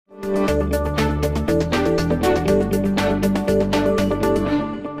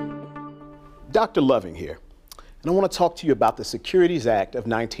Dr. Loving here, and I want to talk to you about the Securities Act of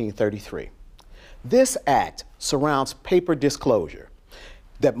 1933. This act surrounds paper disclosure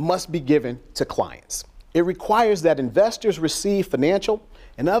that must be given to clients. It requires that investors receive financial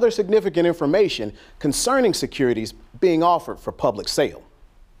and other significant information concerning securities being offered for public sale.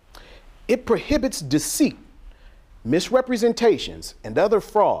 It prohibits deceit, misrepresentations, and other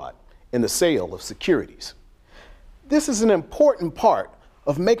fraud in the sale of securities. This is an important part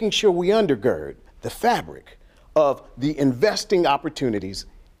of making sure we undergird the fabric of the investing opportunities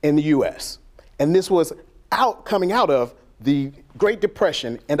in the U.S. And this was coming out of the Great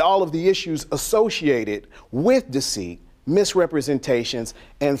Depression and all of the issues associated with deceit, misrepresentations,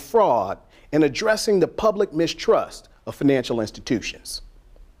 and fraud in addressing the public mistrust of financial institutions.